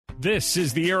This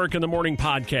is the Eric in the Morning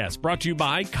podcast, brought to you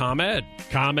by ComEd.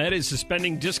 ComEd is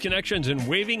suspending disconnections and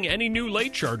waiving any new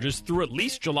late charges through at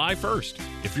least July 1st.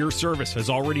 If your service has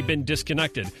already been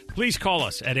disconnected, please call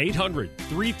us at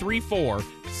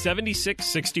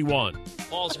 800-334-7661.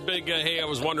 Paul's big, hey, I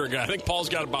was wondering guy. I think Paul's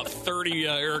got about 30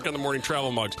 Eric in the Morning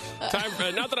travel mugs. Time,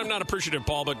 not that I'm not appreciative,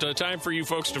 Paul, but time for you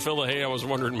folks to fill the Hey, I was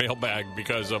wondering mailbag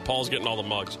because Paul's getting all the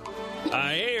mugs.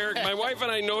 Hey, Eric, my wife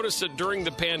and I noticed that during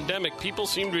the pandemic, people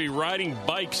seem to be riding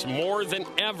bikes more than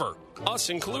ever, us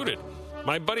included.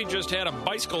 My buddy just had a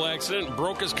bicycle accident and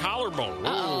broke his collarbone.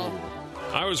 Uh-oh.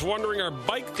 I was wondering, are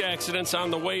bike accidents on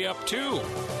the way up, too?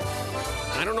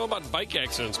 I don't know about bike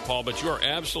accidents, Paul, but you are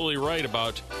absolutely right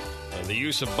about the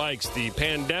use of bikes. The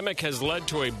pandemic has led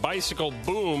to a bicycle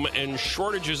boom and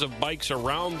shortages of bikes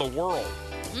around the world.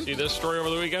 Mm-hmm. See this story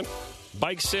over the weekend?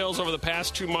 Bike sales over the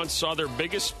past 2 months saw their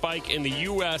biggest spike in the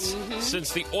U.S.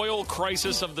 Since the oil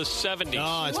crisis of the 70s.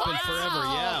 Oh, it's been forever,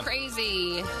 yeah.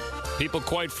 Crazy. People,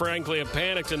 quite frankly, have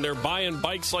panicked, and they're buying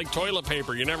bikes like toilet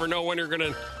paper. You never know when you're going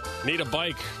to need a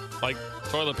bike like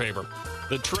toilet paper.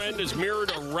 The trend is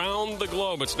mirrored around the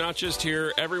globe. It's not just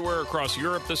here. Everywhere across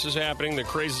Europe, this is happening. The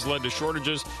craze has led to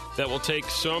shortages that will take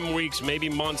some weeks, maybe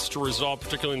months, to resolve,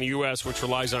 particularly in the U.S., which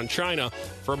relies on China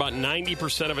for about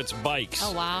 90% of its bikes.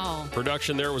 Oh, wow.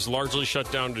 Production there was largely shut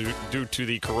down due to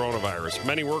the coronavirus.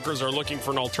 Many workers are looking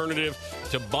for an alternative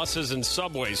to buses and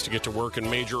subways to get to work in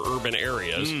major urban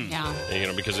areas. Yeah.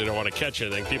 Because they don't want to catch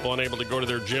anything. People unable to go to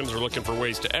their gyms are looking for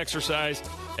ways to exercise,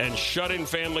 and shut-in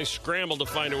families scramble to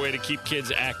find a way to keep kids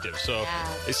active. So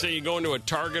They say you go into a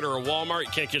Target or a Walmart,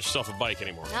 you can't get yourself a bike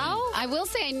anymore. No? I will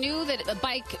say I knew that the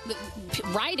bike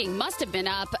riding must have been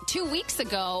up 2 weeks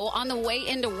ago. On the way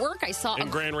into work, I saw...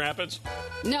 In Grand Rapids?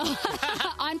 No,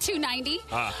 on 290.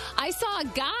 I saw a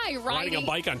guy riding a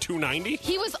bike on 290?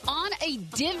 He was on a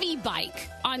Divvy bike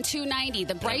on 290,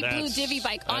 the bright blue Divvy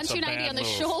bike on 290 on the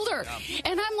shoulder. Yeah.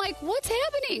 And I'm like, what's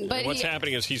happening? But what's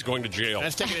happening is he's going to jail.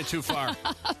 That's taking it too far.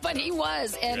 But he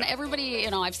was. And everybody,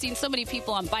 I've seen so many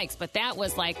people on bikes, but that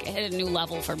was like at a new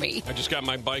level for me. I just got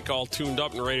my bike all tuned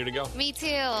up and ready to go. Me too.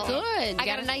 Good. I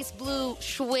got a nice blue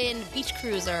Schwinn beach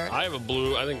cruiser. I have a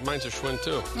blue. I think mine's a Schwinn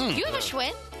too. You have a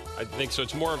Schwinn? I think so.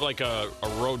 It's more of like a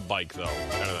road bike, though,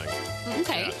 kind of thing.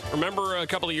 Okay. Yeah. Remember a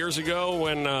couple of years ago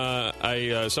when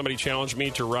somebody challenged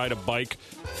me to ride a bike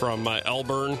from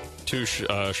Elburn to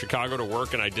Chicago to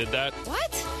work, and I did that?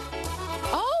 What?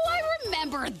 Oh, I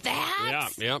remember that.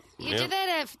 Yeah. You did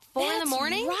that at 4 in the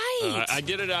morning? Right. I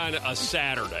did it on a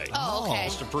Saturday. Oh, okay.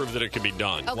 Just to prove that it could be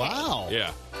done. Okay. Wow.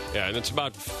 Yeah, and it's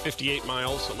about 58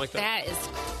 miles, something like that. That is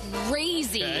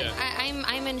crazy. Yeah.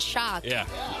 I'm in shock. Yeah.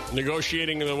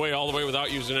 Negotiating the way all the way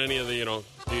without using any of the,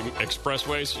 the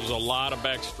expressways. There's a lot of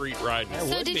back street riding.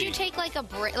 So did you take like a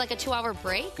 2-hour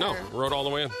break? No, rode all the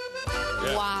way in.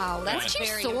 Yeah. Wow, that's Weren't you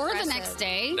very sore impressive. the next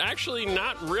day? Actually,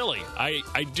 not really. I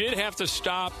did have to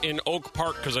stop in Oak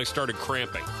Park because I started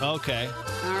cramping. Okay.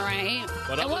 All right.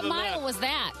 But And other what than mile that- was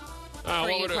that? For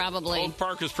what you, would it- probably. Oak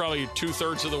Park is probably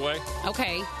 2/3 of the way.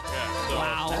 Okay. Yeah. So,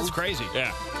 Wow. That's crazy.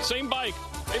 Yeah. Same bike.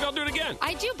 Maybe I'll do it again.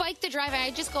 I do bike the drive.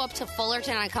 I just go up to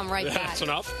Fullerton and I come right back. That's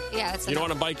enough? Yeah, that's You don't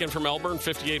enough. want to bike in from Elburn,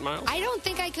 58 miles? I don't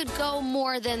think I could go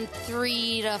more than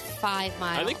 3 to 5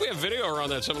 miles. I think we have video around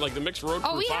that, something like the mixed road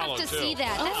crew we follow, have to too. see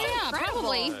that. Oh, That's yeah, incredible.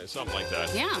 probably. Something like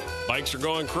that. Yeah. Bikes are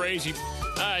going crazy.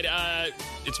 All right,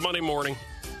 it's Monday morning.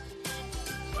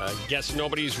 Guess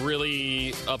nobody's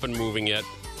really up and moving yet,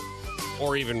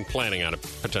 or even planning on it,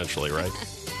 potentially, right?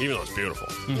 Even though it's beautiful.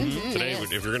 Mm-hmm. Today, if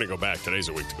you're going to go back, today's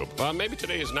a week to go. Well, maybe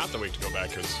today is not the week to go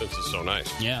back since it's so nice.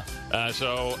 Yeah.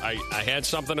 So I had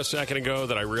something a second ago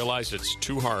that I realized it's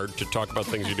too hard to talk about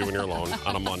things you do when you're alone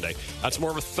on a Monday. That's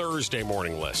more of a Thursday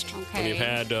morning list. When you've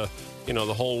had, the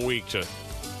whole week to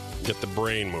get the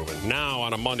brain moving. Now,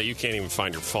 on a Monday, you can't even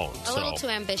find your phone. A little too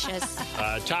ambitious.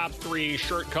 Top 3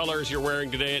 shirt colors you're wearing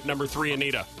today at number 3,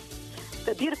 Anita.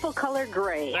 The beautiful color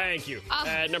gray. Thank you.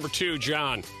 At number 2,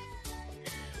 John.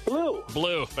 Blue.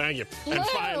 Blue. Thank you. Blue. And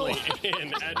finally,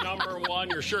 at number 1,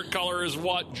 your shirt color is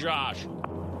what, Josh?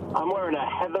 I'm wearing a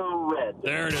heather red.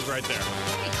 There it is right there.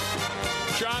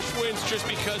 Josh wins just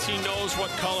because he knows what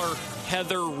color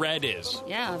heather red is.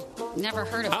 Yeah. Never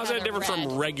heard of How's that heather different red.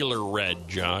 from regular red,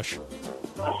 Josh?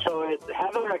 So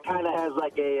heather kind of has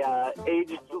like a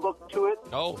aged look to it.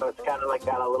 Oh. So it's kind of like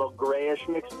got a little grayish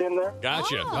mixed in there.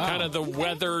 Gotcha. Oh. Kind of the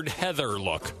weathered heather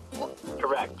look.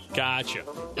 Correct. Gotcha.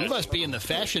 You must be in the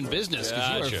fashion business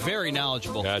because you Gotcha. are very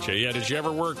knowledgeable. Gotcha. Yeah, did you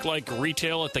ever work like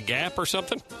retail at the Gap or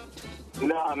something?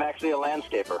 No, I'm actually a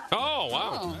landscaper. Oh,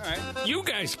 wow. Oh. All right. You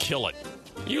guys kill it.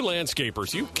 You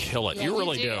landscapers, you kill it. Yeah, you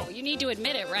really do. You need to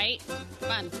admit it, right?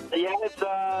 Come on. Yeah, it's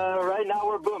right now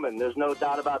we're booming. There's no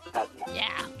doubt about that. Yeah.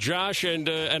 Josh, and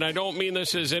I don't mean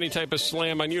this as any type of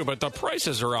slam on you, but the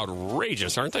prices are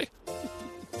outrageous, aren't they?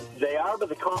 They are, but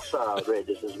the costs are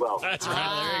outrageous as well. That's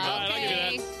right. There you go.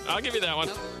 okay. I'll give you that one.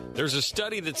 There's a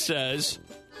study that says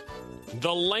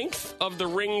the length of the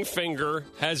ring finger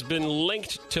has been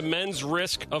linked to men's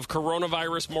risk of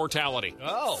coronavirus mortality.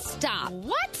 Oh. Stop.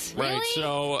 What? Right, Really?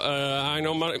 so I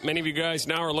know many of you guys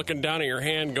now are looking down at your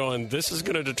hand going, this is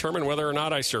going to determine whether or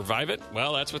not I survive it?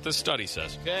 Well, that's what this study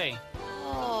says. Okay.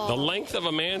 The length of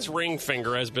a man's ring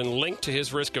finger has been linked to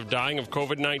his risk of dying of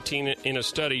COVID-19 in a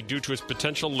study due to its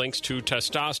potential links to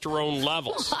testosterone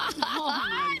levels. Oh,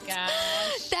 my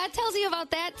gosh. That tells you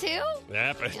about that, too?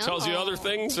 Yep, it tells you other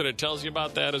things, and it tells you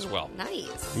about that as well.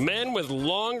 Nice. Men with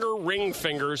longer ring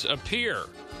fingers appear,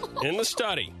 in the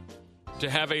study, to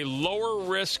have a lower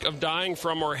risk of dying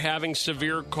from or having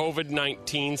severe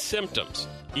COVID-19 symptoms.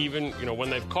 Even, when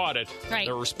they've caught it, Right.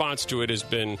 their response to it has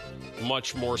been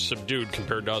much more subdued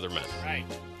compared to other men. Right.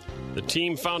 The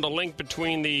team found a link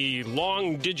between the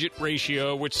long digit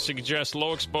ratio, which suggests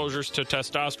low exposures to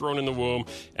testosterone in the womb,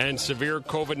 and severe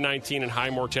COVID-19 and high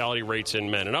mortality rates in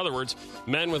men. In other words,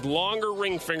 men with longer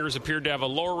ring fingers appeared to have a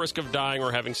lower risk of dying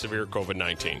or having severe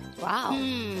COVID-19. Wow.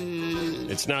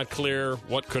 It's not clear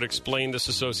what could explain this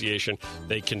association.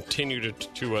 They continue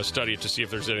to study it to see if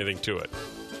there's anything to it.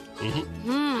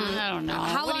 I don't know.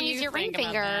 How What long do is you your ring think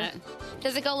about finger? that?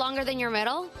 Does it go longer than your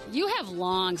middle? You have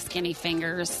long, skinny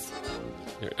fingers.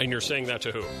 And you're saying that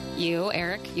to who? You,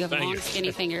 Eric, you have Thank long, you. skinny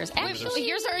fingers. Actually,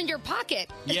 yours are in your pocket.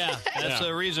 Yeah, that's Yeah.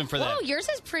 the reason for that. Oh, yours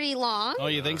is pretty long. Oh,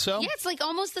 you think so? Yeah, it's like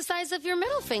almost the size of your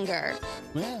middle finger.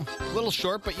 Yeah, a little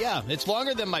short, but yeah, it's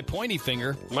longer than my pointy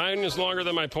finger. Mine is longer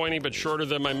than my pointy, but shorter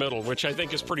than my middle, which I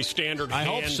think is pretty standard I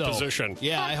hand hope so. position.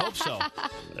 Yeah, I hope so.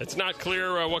 It's not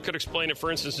clear what could explain it.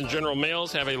 For instance, in general,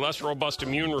 males have a less robust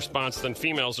immune response than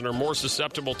females and are more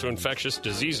susceptible to infectious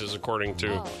diseases, according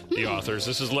to the authors.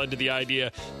 This has led to the idea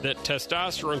that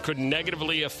testosterone could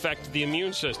negatively affect the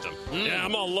immune system. Yeah,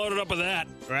 I'm all loaded up with that.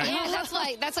 Right. Yeah, that's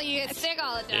why you get sick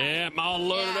all the time. Yeah, I'm all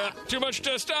loaded up. Too much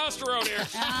testosterone here.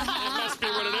 It must be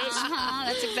what it is.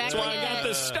 That's exactly That's why I got it.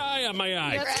 this sty on my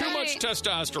eye. That's Too right. much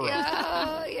testosterone.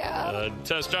 Yeah.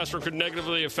 Testosterone could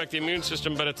negatively affect the immune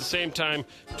system, but at the same time,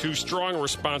 too strong a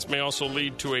response may also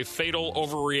lead to a fatal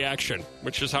overreaction,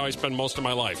 which is how I spend most of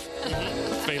my life.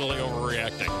 Fatally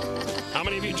overreacting. How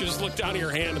many of you just looked down at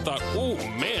your hand and thought, "Ooh,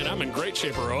 man, I'm in great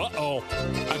shape," or "Uh-oh,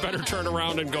 I better turn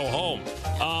around and go home"?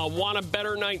 Want a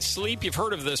better night's sleep? You've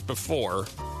heard of this before.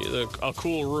 A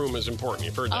cool room is important.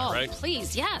 You've heard that, Oh, right?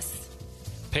 please, yes.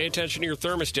 Pay attention to your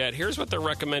thermostat. Here's what they're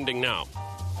recommending now.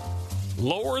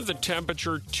 Lower the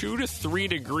temperature 2 to 3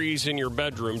 degrees in your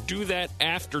bedroom. Do that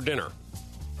after dinner.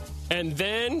 And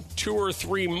then 2 or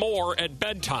 3 more at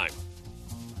bedtime.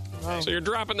 Wow. So you're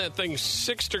dropping that thing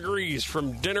 6 degrees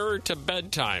from dinner to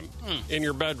bedtime in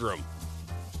your bedroom.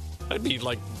 That'd be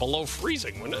like below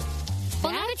freezing, wouldn't it?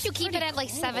 Well, not if you keep it at like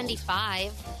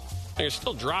 75. And you're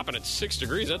still dropping at 6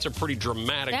 degrees. That's a pretty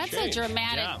dramatic That's change. a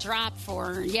dramatic Yeah. drop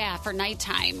for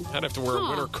nighttime. I'd have to wear a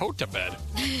winter coat to bed.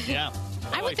 Yeah.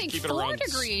 I like would to think keep it 4 around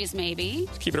degrees, maybe.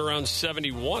 Keep it around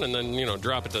 71 and then,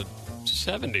 drop it to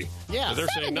 70. Yeah. But they're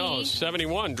saying no, 70.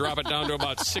 71. Drop it down to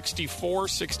about 64,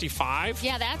 65.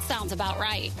 Yeah, that sounds about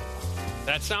right.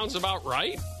 That sounds about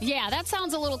right. Yeah, that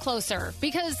sounds a little closer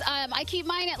because I keep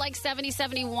mine at like 70,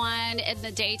 71 in the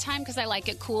daytime because I like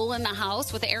it cool in the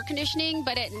house with the air conditioning.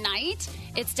 But at night,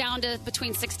 it's down to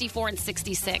between 64 and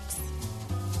 66.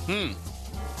 You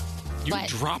What?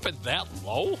 drop it that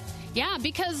low? Yeah,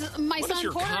 because my What son does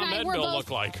your Porter and I ComEd were bill both. look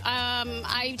like?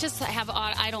 I just have.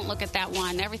 I don't look at that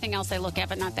one. Everything else I look at,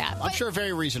 but not that. I'm sure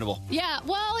very reasonable. Yeah,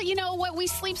 well, you know what? We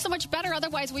sleep so much better.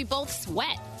 Otherwise, we both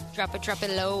sweat. Drop it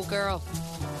low, girl.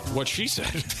 What she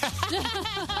said.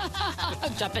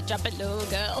 Drop it low,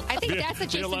 girl. I think that's a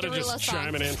Jason Violetta Derulo just song.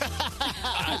 chiming in.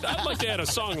 I'd like to add a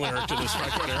song lyric to this, if I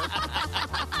could,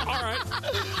 Eric. All right.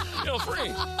 Feel free.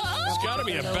 There's got to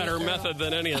be a better method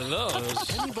than any of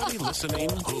those. Anybody listening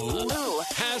who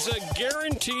Has a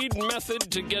guaranteed method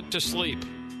to get to sleep.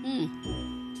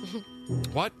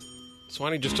 What?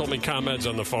 Swanee just told me ComEd's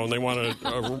on the phone. They want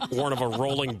a warn of a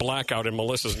rolling blackout in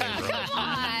Melissa's neighborhood. Come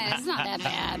on, it's not that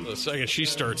bad. The second she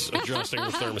starts adjusting the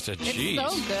thermostat, jeez.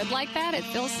 It's so good like that. It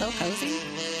feels so cozy.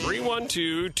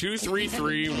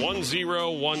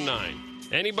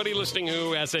 312-233-1019. Anybody listening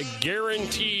who has a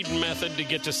guaranteed method to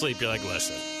get to sleep, you're like,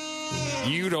 listen,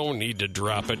 You don't need to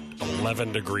drop it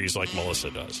 11 degrees like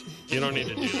Melissa does. You don't need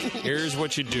to do that. Here's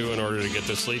what you do in order to get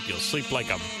to sleep. You'll sleep like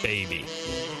a baby.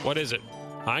 What is it?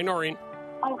 Hi, Noreen.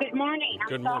 Oh, good morning.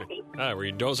 Good morning. Were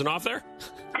you dozing off there?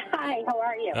 Hi, how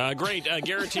are you? Great.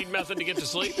 Guaranteed method to get to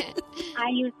sleep? I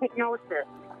use hypnosis.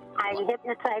 I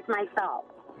hypnotize myself.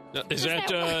 Is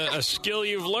that a skill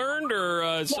you've learned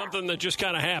or something that just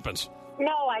kind of happens?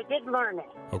 No, I did learn it.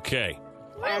 Okay.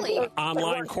 Really?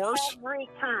 Online course? Every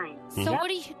time. So what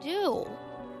do you do?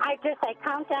 I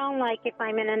count down, like if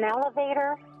I'm in an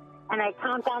elevator, and I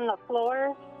count down the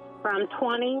floors from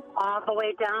 20 all the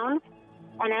way down.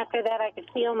 And after that, I could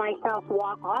feel myself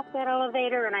walk off that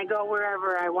elevator, and I go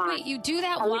wherever I want. Wait, you do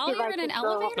that while you're in an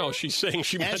elevator? No, she's saying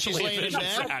she mentally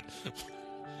envisions that.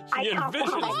 I count down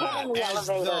in the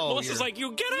elevator. Melissa's like,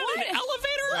 you get on an elevator?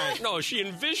 Right. No, she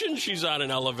envisions she's on an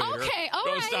elevator. Okay, all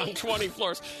Goes right. down 20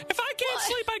 floors. If I can't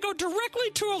sleep, I go directly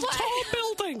to a tall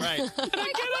building. Right. And I get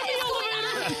on the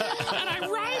elevator, and I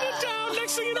ride it down.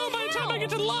 Next thing you know, by the time I get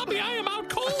to the lobby, I am out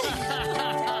cold.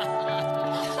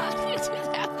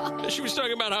 She was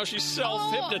talking about how she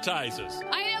self-hypnotizes.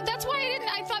 I know. That's why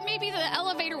I thought maybe the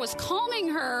elevator was calming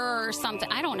her or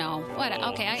something. I don't know. What?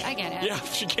 Okay, I get it. Yeah,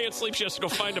 if she can't sleep, she has to go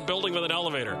find a building with an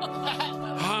elevator.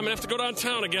 I'm going to have to go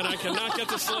downtown again. I cannot get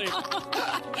to sleep.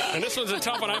 And this one's a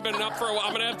tough one. I've been up for a while.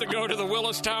 I'm going to have to go to the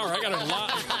Willis Tower. I got a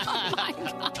lot. Oh, my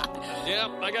God.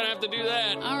 Yep, I got to have to do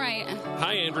that. All right.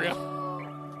 Hi, Andrea.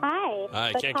 Hi.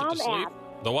 I The can't get Calm to sleep.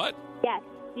 app. The what? Yes.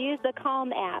 Use the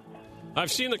Calm app. I've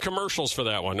seen the commercials for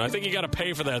that one. I think you got to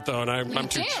pay for that, though, and I'm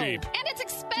too cheap. And it's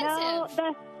expensive. No,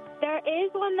 there is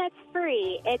one that's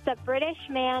free. It's a British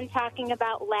man talking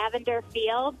about lavender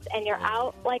fields, and you're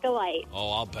out like a light. Oh,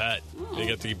 I'll bet. You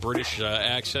get the British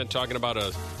accent talking about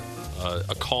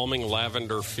a calming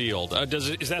lavender field.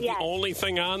 Is that Yes. the only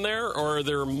thing on there, or are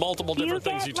there multiple different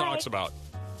things he talks about?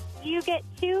 You get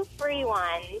 2 free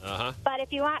ones, but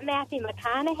if you want Matthew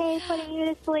McConaughey putting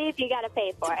you to sleep, you got to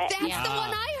pay for it. That's the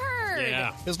one I heard.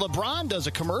 Yeah. Because LeBron does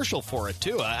a commercial for it,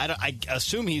 too. I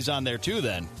assume he's on there, too,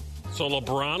 then. So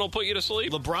LeBron will put you to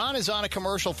sleep? LeBron is on a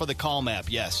commercial for the Calm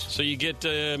app, yes. So you get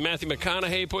Matthew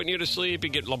McConaughey putting you to sleep, you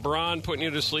get LeBron putting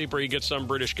you to sleep, or you get some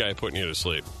British guy putting you to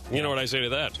sleep. You know what I say to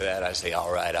that? To that I say,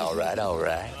 all right, all right, all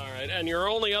right. All right, and your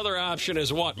only other option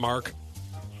is what, Mark?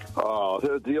 Oh,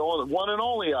 the only, one and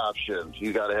only option.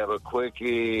 You got to have a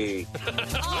quickie. Oh,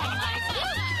 my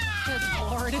God. Good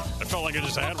Lord. I felt like I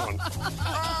just had one.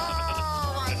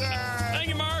 Oh, my God. Thank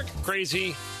you, Mark.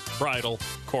 Crazy Bridal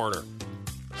Corner.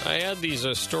 I had these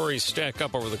stories stack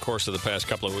up over the course of the past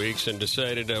couple of weeks and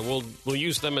decided we'll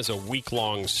use them as a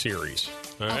week-long series.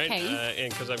 All right? Okay.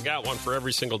 And because I've got one for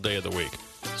every single day of the week.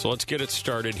 So let's get it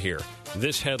started here.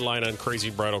 This headline on Crazy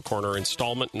Bridal Corner,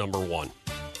 installment number 1.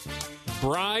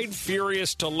 Bride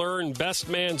furious to learn best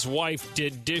man's wife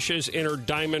did dishes in her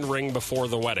diamond ring before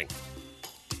the wedding.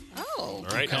 Oh. All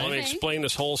right, now let me explain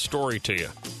this whole story to you.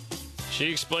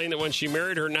 She explained that when she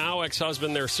married her now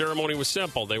ex-husband, their ceremony was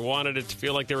simple. They wanted it to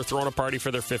feel like they were throwing a party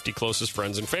for their 50 closest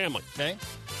friends and family. Okay.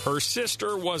 Her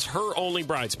sister was her only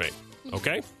bridesmaid,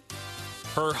 okay?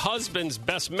 Her husband's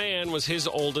best man was his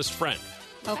oldest friend.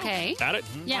 Okay. Got it?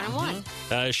 Yeah.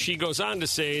 One. She goes on to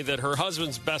say that her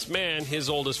husband's best man, his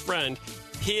oldest friend,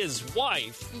 his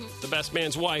wife, the best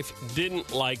man's wife,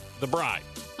 didn't like the bride.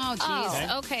 Oh,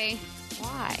 jeez. Okay.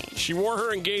 Why? She wore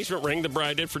her engagement ring, the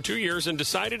bride did, for 2 years and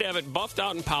decided to have it buffed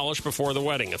out and polished before the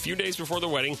wedding. A few days before the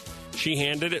wedding, she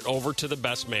handed it over to the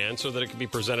best man so that it could be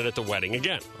presented at the wedding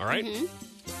again. All right?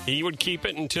 He would keep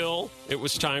it until it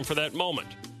was time for that moment.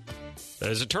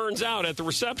 As it turns out, at the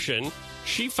reception,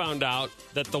 she found out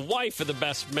that the wife of the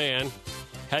best man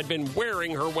had been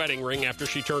wearing her wedding ring after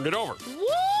she turned it over.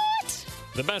 What?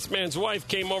 The best man's wife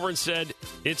came over and said,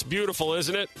 "It's beautiful,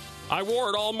 isn't it? I wore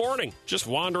it all morning, just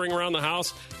wandering around the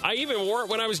house. I even wore it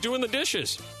when I was doing the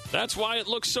dishes. That's why it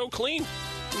looks so clean."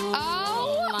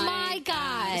 Oh, my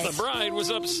God. The bride was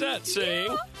upset,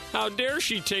 saying, "How dare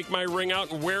she take my ring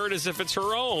out and wear it as if it's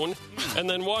her own, and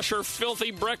then wash her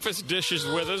filthy breakfast dishes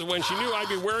with us when she knew I'd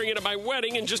be wearing it at my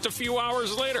wedding in just a few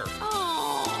hours later."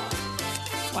 Oh.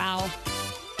 Wow.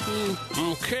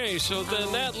 Okay, so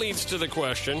then that leads to the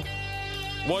question,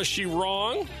 was she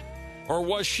wrong, or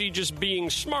was she just being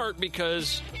smart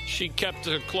because she kept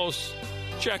a close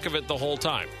check of it the whole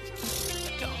time?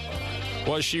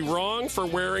 Was she wrong for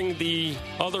wearing the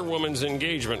other woman's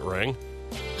engagement ring?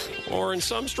 Or in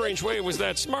some strange way, was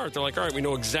that smart? They're like, all right, we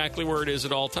know exactly where it is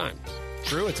at all times.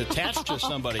 True, it's attached to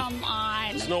somebody. Come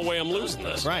on. There's no way I'm losing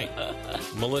this. Right.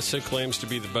 Melissa claims to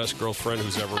be the best girlfriend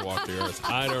who's ever walked the earth.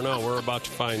 I don't know. We're about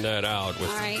to find that out with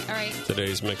All right.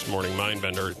 today's Mixed Morning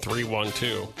Mindbender at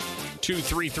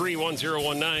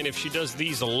 888-233-1019. If she does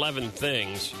these 11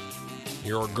 things,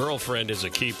 your girlfriend is a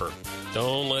keeper.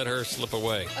 Don't let her slip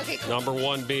away. Okay, cool. Number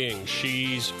one being,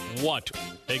 she's what?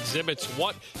 Exhibits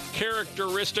what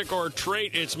characteristic or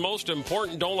trait? It's most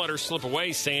important. Don't let her slip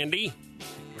away, Sandy.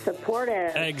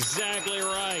 Supportive. Exactly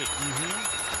right.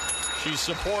 She's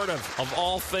supportive of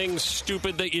all things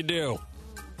stupid that you do.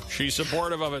 She's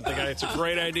supportive of it. It's a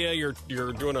great idea.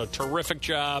 You're doing a terrific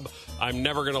job. I'm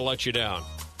never going to let you down.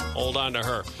 Hold on to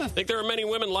her. Think there are many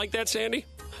women like that, Sandy?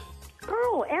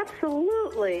 Oh,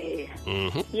 absolutely.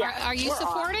 Mm-hmm. Yeah. Are you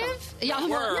supportive? Awesome. Yeah,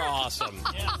 We're awesome.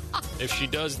 If she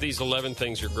does these 11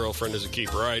 things, your girlfriend is a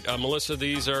keeper. All right, Melissa,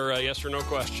 these are yes or no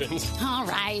questions. All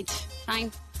right.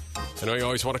 Fine. I know you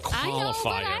always want to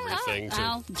qualify but everything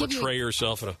I'll to give you- portray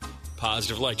yourself in a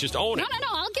positive light. Just own it. No.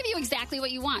 I'll give you exactly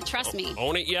what you want. Trust me.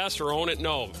 Own it yes or own it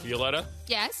no. Violetta,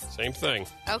 Yes. same thing.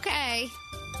 Okay.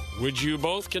 Would you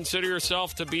both consider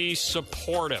yourself to be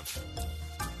supportive?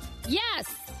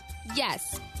 Yes.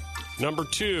 Yes. Number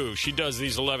two, she does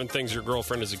these 11 things, your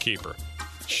girlfriend is a keeper.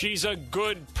 She's a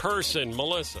good person.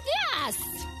 Melissa. Yes.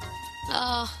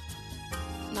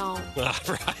 No. All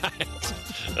right.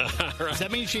 Does that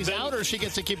mean she's out or she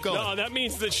gets to keep going? No, that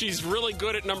means that she's really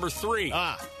good at number three.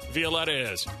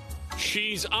 Violetta is.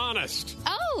 She's honest.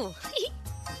 Oh.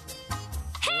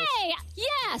 Hey.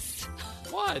 Yes.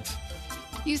 What?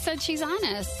 You said she's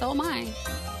honest. So am I.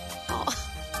 Oh.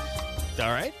 All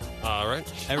right. All right.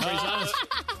 Everybody's honest.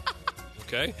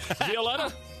 Okay.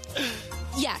 Violetta?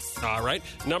 Yes. All right.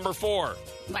 Number four.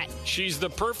 What? She's the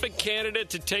perfect candidate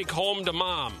to take home to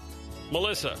mom.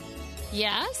 Melissa.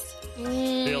 Yes.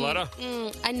 Violetta?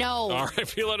 I know. All right.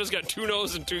 Violetta's got 2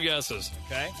 no's and 2 yeses.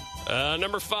 Okay.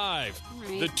 Number five.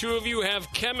 right. The two of you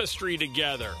have chemistry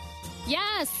together.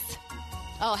 Yes.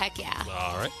 Oh, heck yeah.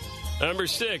 All right. Number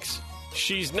 6.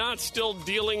 She's not still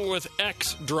dealing with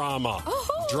ex drama.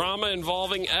 Oh. Drama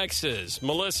involving exes.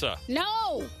 Melissa.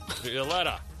 No.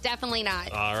 Violetta. Definitely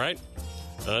not. All right.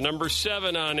 Number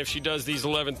 7 on if she does these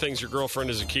 11 things, your girlfriend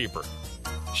is a keeper.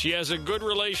 She has a good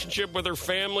relationship with her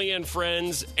family and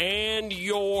friends and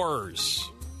yours.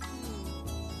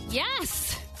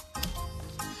 Yes.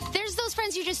 There's those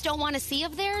friends you just don't want to see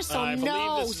of theirs, so I no.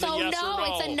 believe this is a yes or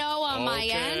no. It's a no on my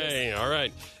end. Okay, all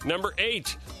right. Number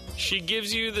 8. She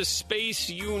gives you the space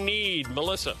you need.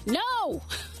 Melissa. No.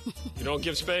 You don't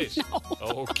give space? No.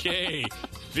 Okay.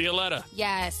 Violetta.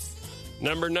 Yes.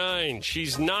 Number 9.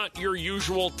 She's not your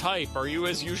usual type. Are you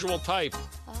his usual type?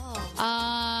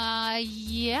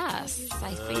 Yes.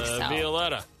 I think so.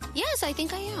 Violetta. Yes, I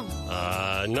think I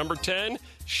am. Number 10.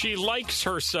 She likes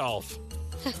herself.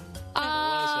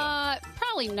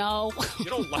 Probably no. You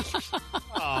don't like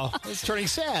Oh, it's turning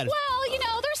sad. Well,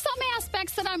 there's some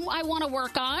aspects that I want to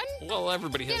work on. Well,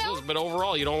 everybody has those, but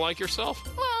overall, you don't like yourself?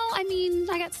 Well, I mean,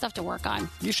 I got stuff to work on.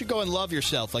 You should go and love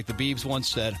yourself, like the Beebs once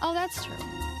said. Oh, that's true.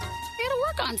 I got to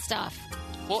work on stuff.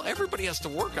 Well, everybody has to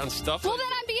work on stuff. Well, then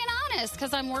I'm being honest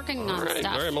because I'm working on All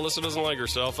stuff. right. Melissa doesn't like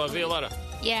herself. Violetta.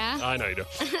 Yeah. I know you do.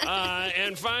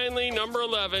 And finally, number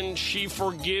 11, she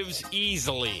forgives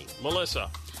easily. Melissa.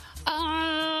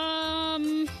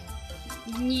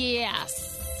 Yes.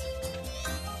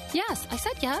 Yes, I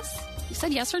said yes. You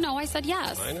said yes or no. I said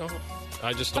yes. I know.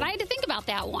 I just But don't. I had to think about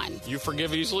that one. You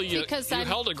forgive easily? You I'm-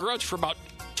 held a grudge for about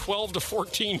 12 to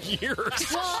 14 years.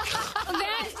 Well,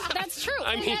 that's true.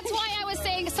 I mean- That's why I was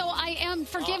saying, so I am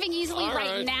forgiving easily all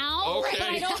right right. now, Okay. but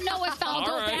I don't know if I'll All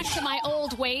go right. back to my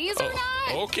old ways or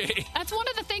not. Okay. That's one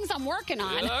of the things I'm working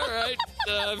on. All right.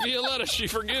 Violetta, she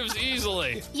forgives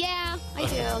easily. Yeah, I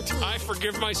do. I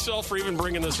forgive myself for even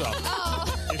bringing this up.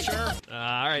 You sure?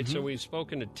 All right, so we've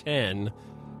spoken to 10,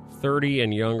 30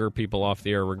 and younger people off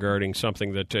the air regarding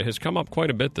something that has come up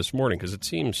quite a bit this morning because it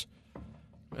seems,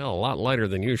 well, a lot lighter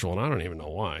than usual, and I don't even know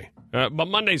why. But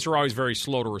Mondays are always very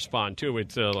slow to respond, too.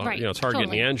 It's Right, it's hard getting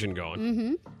totally. the engine going.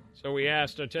 Mm-hmm. So we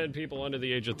asked 10 people under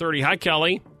the age of 30. Hi,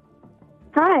 Kelly.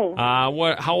 Hi.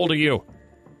 How old are you?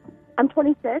 I'm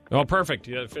 26. Oh, perfect.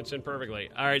 Yeah, it fits in perfectly.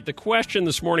 All right, the question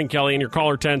this morning, Kelly, and your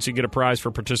caller 10, so you get a prize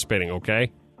for participating,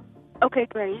 okay? Okay,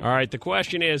 great. All right, the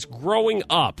question is, growing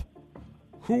up,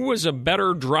 who was a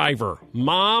better driver,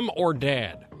 mom or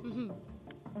dad?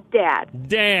 Dad.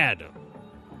 Dad.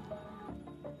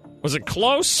 Was it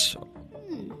close?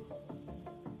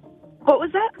 What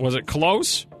was that? Was it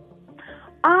close?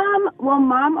 Well,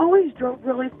 Mom always drove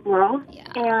really slow, Yeah.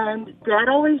 and Dad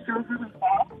always drove really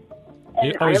fast. He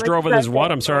And always I would drove with his drive what?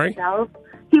 fast I'm sorry? myself.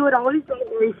 He would always drive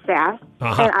very fast,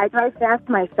 Uh-huh. and I drive fast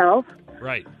myself,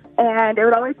 Right. and it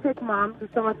would always take Mom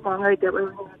so much longer to get where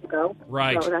we wanted to go.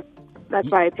 Right. So That's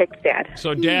why I picked Dad.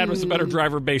 So Dad was the better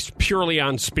driver based purely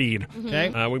on speed.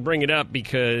 Okay. We bring it up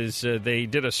because they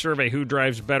did a survey, who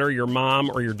drives better, your mom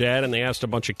or your dad, and they asked a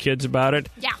bunch of kids about it.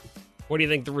 Yeah. What do you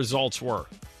think the results were?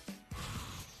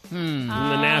 In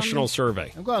the national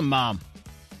survey. I'm going Mom.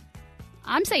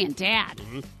 I'm saying Dad.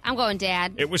 I'm going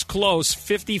Dad. It was close.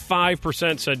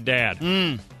 55% said Dad.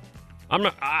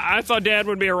 I thought Dad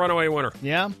would be a runaway winner.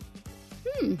 Yeah?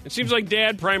 It seems like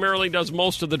Dad primarily does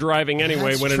most of the driving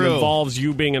anyway That's when true. it involves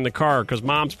you being in the car, because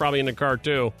Mom's probably in the car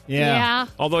too. Yeah.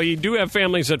 Although you do have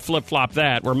families that flip-flop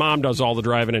that, where Mom does all the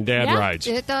driving and Dad Yeah. rides.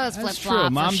 It does flip That's flop. true.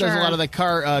 Mom does a lot of the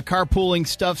carpooling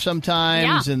stuff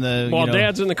sometimes, Yeah. and the Well,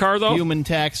 Dad's in the car, though? human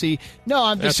taxi. No,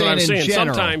 I'm That's just what I'm saying saying. in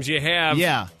general. Sometimes you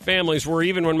have families where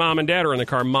even when Mom and Dad are in the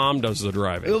car, Mom does the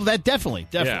driving. Well, that definitely.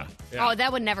 Yeah. Oh,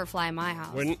 that would never fly in my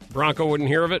house. Bronco wouldn't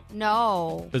hear of it?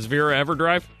 No. Does Vera ever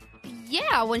drive?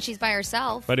 Yeah, when she's by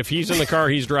herself. But if he's in the car,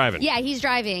 he's driving. Yeah, he's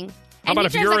driving. How And about he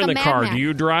if drives you're like in a the car? madman. Do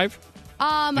you drive?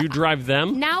 Do you drive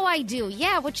them? Now I do.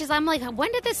 Yeah, which is, I'm like,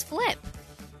 when did this flip?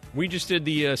 We just did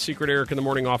the Secret Eric in the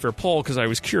Morning off-air poll because I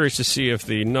was curious to see if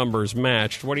the numbers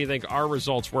matched. What do you think our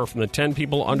results were from the 10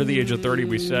 people under the age of 30?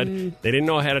 We said they didn't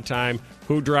know ahead of time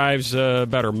who drives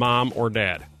better, Mom or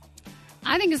Dad.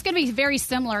 I think it's going to be very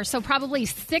similar. So probably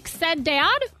 6 said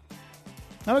Dad.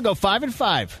 I'm going to go 5 and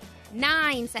 5.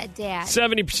 9 said Dad.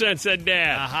 70% said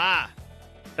Dad. Aha.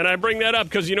 And I bring that up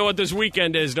because you know what this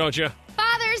weekend is, don't you?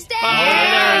 Father's Day!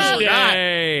 Father's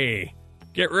Day!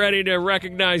 Get ready to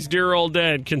recognize dear old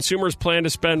Dad. Consumers plan to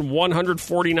spend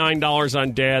 $149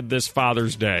 on Dad this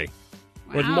Father's Day,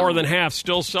 with more than half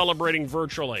still celebrating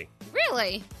virtually.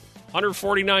 Really?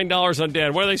 $149 on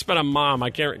Dad. What do they spend on Mom? I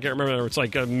can't remember. It's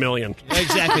like $1 million.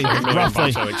 Exactly. $1 million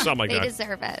Roughly. bucks, something like They that.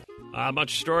 deserve it. A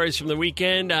bunch of stories from the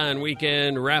weekend on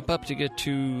Weekend Wrap-Up to get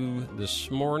to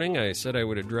this morning. I said I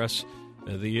would address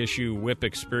the issue Whip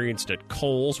experienced at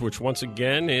Kohl's, which once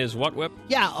again is what, Whip?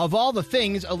 Yeah, of all the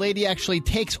things, a lady actually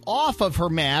takes off of her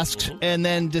masks and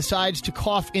then decides to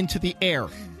cough into the air.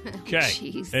 Okay.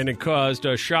 Jeez. And it caused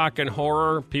shock and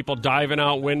horror, people diving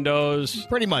out windows.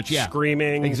 Pretty much, yeah.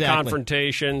 Screaming, Exactly.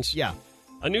 confrontations. Yeah.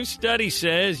 A new study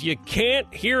says you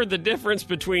can't hear the difference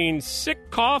between sick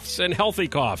coughs and healthy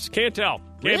coughs. Can't tell.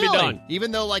 Can't be Really? done.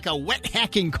 Even though like a wet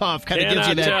hacking cough kind of Cannot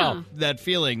gives you tell. that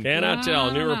feeling. Cannot tell.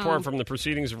 A new report from the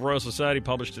Proceedings of Royal Society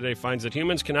published today finds that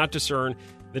humans cannot discern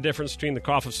the difference between the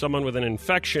cough of someone with an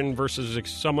infection versus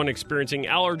someone experiencing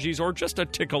allergies or just a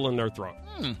tickle in their throat.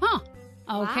 Huh.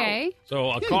 Okay. So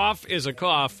a cough is a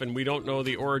cough, and we don't know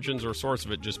the origins or source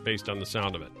of it just based on the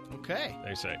sound of it, Okay.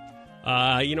 they say.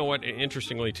 You know what?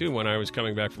 Interestingly, too, when I was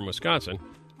coming back from Wisconsin,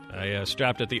 I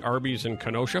stopped at the Arby's in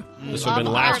Kenosha. This would have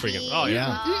been last weekend. Oh,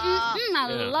 yeah. I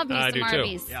love me I some do, too.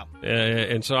 Arby's. Yeah.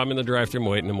 And so I'm in the drive-thru,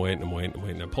 I'm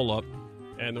waiting. I pull up,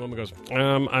 and the woman goes,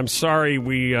 I'm sorry,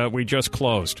 we just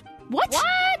closed. What?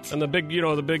 And the big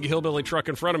hillbilly truck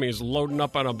in front of me is loading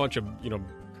up on a bunch of,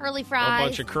 Curly a fries.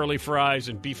 bunch of curly fries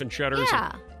and beef and cheddars.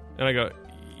 Yeah. And I go,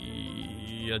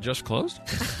 yeah, just closed?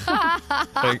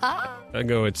 I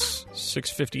go, it's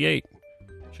 6:58.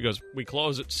 She goes, we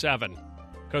close at 7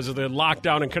 because of the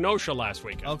lockdown in Kenosha last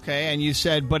week. Okay, and you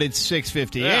said, but it's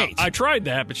 6:58. Yeah, I tried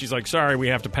that, but she's like, sorry, we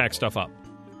have to pack stuff up.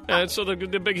 And so the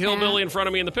big hillbilly in front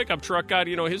of me in the pickup truck got,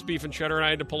 his beef and cheddar, and I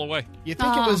had to pull away. You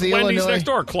think it was the Wendy's Illinois? next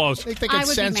door closed. They think I it's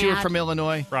would be since you were mad. from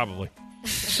Illinois. Probably.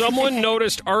 Someone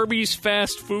noticed Arby's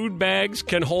fast food bags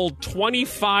can hold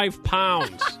 25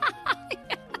 pounds.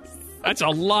 That's a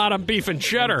lot of beef and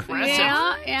cheddar.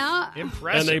 Yeah.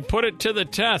 Impressive. And they put it to the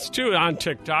test, too, on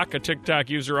TikTok. A TikTok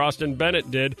user, Austin Bennett,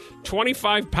 did.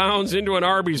 25 pounds into an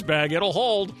Arby's bag. It'll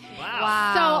hold.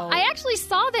 Wow. So I actually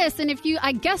saw this, and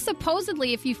I guess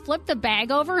supposedly if you flip the bag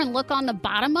over and look on the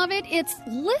bottom of it, it's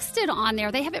listed on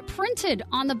there. They have it printed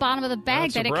on the bottom of the bag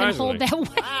Not that it can hold that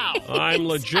weight. I'm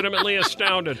legitimately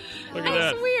astounded. Look at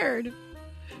That's that. weird.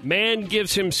 Man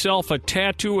gives himself a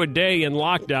tattoo a day in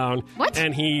lockdown. What?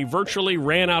 And he virtually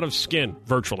ran out of skin.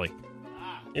 Virtually.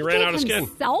 He ran out of skin.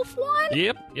 Himself one?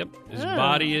 Yep. His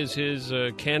body is his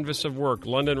canvas of work.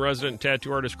 London resident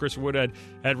tattoo artist Chris Woodhead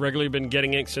had regularly been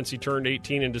getting ink since he turned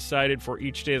 18 and decided for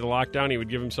each day of the lockdown he would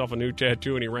give himself a new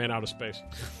tattoo, and he ran out of space.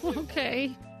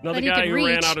 Okay. Another But he guy could who reach.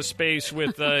 ran out of space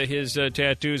with his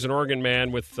tattoos, an Oregon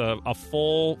man with a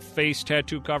full face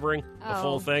tattoo covering, the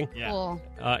full thing, Cool.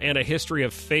 and a history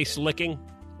of face licking.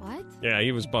 What? Yeah,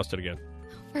 he was busted again.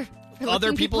 Other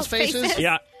licking people's faces?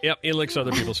 Yeah, he licks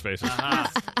other people's faces.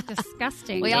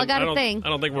 Disgusting. We all got I a don't- thing. I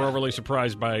don't think we're overly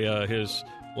surprised by his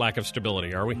lack of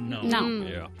stability, are we? No.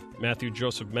 Yeah. Matthew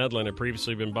Joseph Medlin had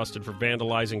previously been busted for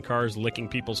vandalizing cars, licking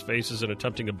people's faces, and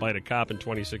attempting to bite a cop in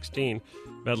 2016.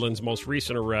 Medlin's most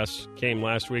recent arrest came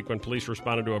last week when police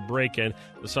responded to a break-in.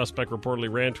 The suspect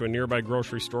reportedly ran to a nearby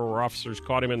grocery store where officers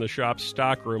caught him in the shop's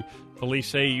stockroom. Police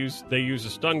say they used a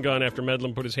stun gun after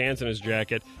Medlin put his hands in his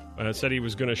jacket. Said he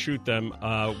was going to shoot them.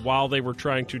 While they were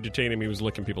trying to detain him, he was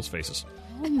licking people's faces.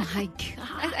 Oh, my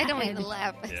God. I don't even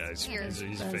laugh. Yeah, he's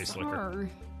a face licker. Bizarre.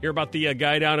 Hear about the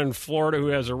guy down in Florida who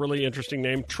has a really interesting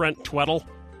name, Trent Tweddle?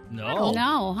 No.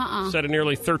 No, Said a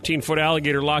nearly 13-foot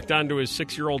alligator locked onto his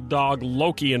 6-year-old dog,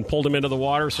 Loki, and pulled him into the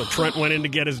water, so Trent went in to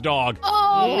get his dog.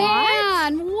 Oh,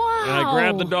 man. Wow. And I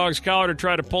grabbed the dog's collar to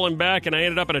try to pull him back, and I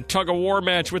ended up in a tug-of-war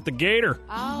match with the gator.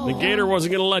 Oh. The gator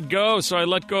wasn't going to let go, so I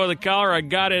let go of the collar. I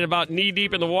got it about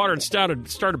knee-deep in the water and started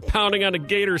pounding on the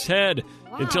gator's head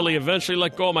until he eventually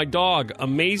let go of my dog.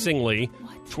 Amazingly,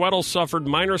 Tweddle suffered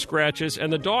minor scratches,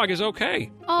 and the dog is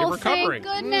okay. Oh, They're recovering.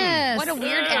 thank goodness. What a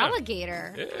weird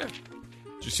alligator. Yeah.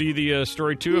 Did you see the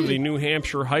story, too, of the New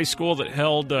Hampshire high school that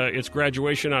held its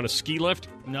graduation on a ski lift?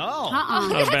 No.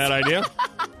 Not a bad idea.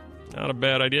 Not a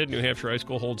bad idea. New Hampshire High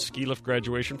School holds ski lift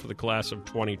graduation for the class of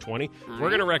 2020. We're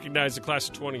going to recognize the class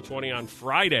of 2020 on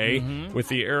Friday with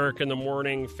the Eric in the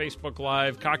Morning Facebook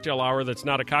Live cocktail hour that's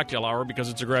not a cocktail hour because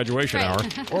it's a graduation hour.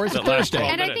 Or it's That a lasts Thursday.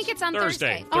 12 And I minutes. think it's on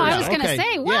Thursday. Oh, I was going to Okay.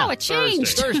 say, wow, Yeah. it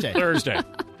changed. Thursday. Thursday.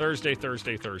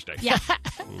 Yeah.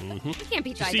 You can't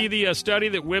be tried. See the study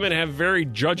that women have very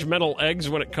judgmental eggs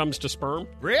when it comes to sperm?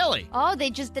 Really? Oh, they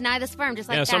just deny the sperm just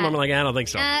like Yeah, that. some of them are like, I don't think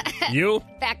so. You?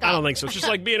 Back I don't up. think so. It's just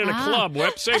like being in a club,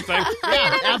 Whip. Same thing.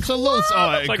 Yeah, absolutely.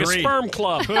 Oh, It's like a agreed. sperm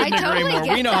club. Couldn't agree totally more.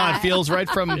 get We know how it that. feels right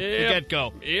from the Yep.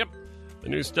 get-go. Yep. The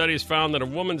new study has found that a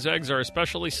woman's eggs are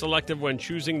especially selective when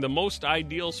choosing the most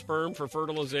ideal sperm for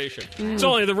fertilization. It's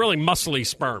only the really muscly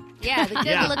sperm. Yeah, the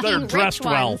good-looking They're rich dressed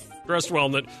well. ones. Dressed well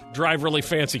and that drive really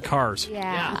fancy cars.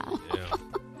 Yeah.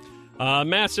 A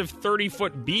massive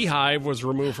 30-foot beehive was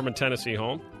removed from a Tennessee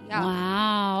home.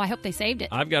 Wow. I hope they saved it.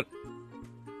 I've got...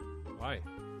 Why?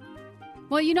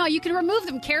 Well, you can remove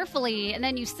them carefully, and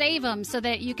then you save them so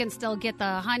that you can still get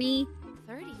the honey,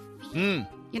 30 feet.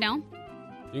 you know?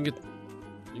 You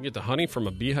can get the honey from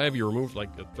a beehive you removed, like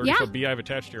a 30-foot beehive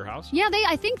attached to your house? Yeah,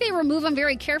 I think they remove them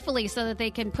very carefully so that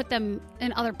they can put them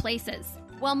in other places.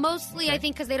 Well, mostly I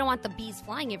think because they don't want the bees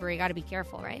flying everywhere. You got to be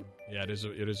careful, right? Yeah, it is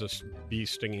a bee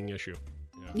stinging issue.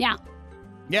 Yeah.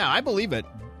 Yeah, I believe it.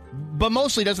 But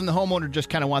mostly doesn't the homeowner just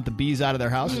kind of want the bees out of their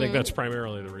house? I think that's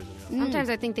primarily the reason. Yeah. Sometimes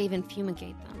I think they even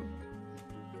fumigate them.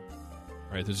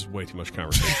 All right, this is way too much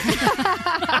conversation.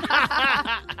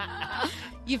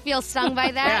 You feel stung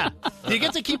by that? Yeah. You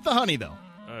get to keep the honey, though.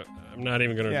 I'm not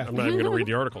even gonna. Yeah. I'm not even gonna read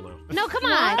the article now. No, come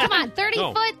on. 30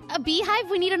 No. foot a beehive?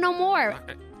 We need to know more.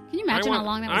 Can you imagine how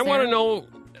long that was I want there? to know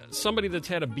somebody that's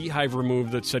had a beehive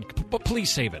removed that said, "But please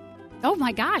save it." Oh,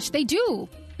 my gosh, they do.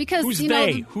 Because, Who's you know,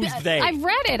 they? Who's they? I've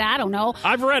read it. I don't know.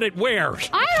 I've read it where?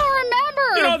 I don't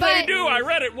remember. You know but, they do. I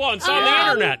read it once on the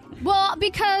internet. Well,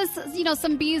 because,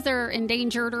 some bees are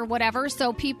endangered or whatever,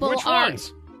 so people Which are...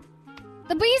 ones?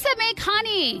 The bees that make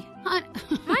honey.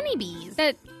 Honeybees.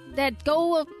 That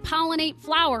go pollinate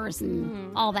flowers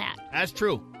and all that. That's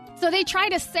true. So they try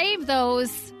to save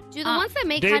those. Do the ones that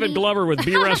make David honey... Glover with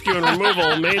Bee Rescue and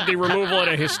Removal made the removal at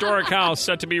a historic house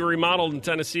set to be remodeled in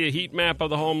Tennessee. A heat map of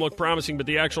the home looked promising, but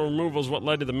the actual removal is what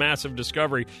led to the massive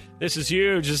discovery. This is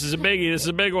huge. This is a biggie. This is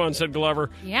a big one, said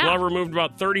Glover. Yeah. Glover removed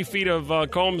about 30 feet of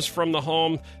combs from the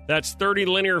home. That's 30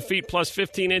 linear feet plus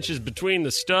 15 inches between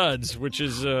the studs, which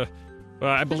is...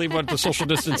 I believe what the social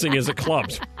distancing is at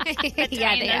clubs.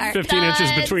 Yeah, they are. 15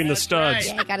 inches between the studs.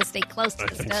 Yeah, you got to stay close to I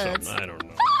the think studs. so. I don't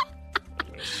know. I'm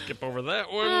going to skip over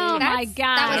that one. Oh, my That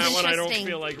God. was That one I don't interesting.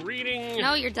 feel like reading.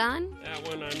 No, you're done? That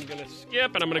one I'm going to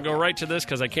skip, and I'm going to go right to this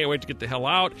because I can't wait to get the hell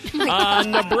out.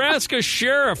 Nebraska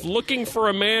sheriff looking for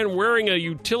a man wearing a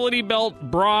utility belt,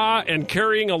 bra, and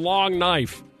carrying a long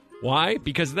knife. Why?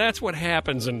 Because that's what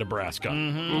happens in Nebraska.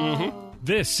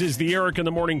 This is the Eric in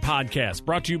the Morning podcast,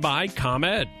 brought to you by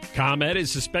ComEd. ComEd is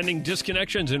suspending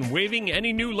disconnections and waiving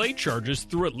any new late charges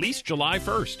through at least July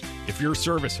 1st. If your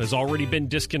service has already been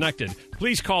disconnected,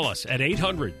 please call us at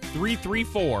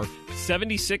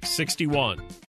 800-334-7661.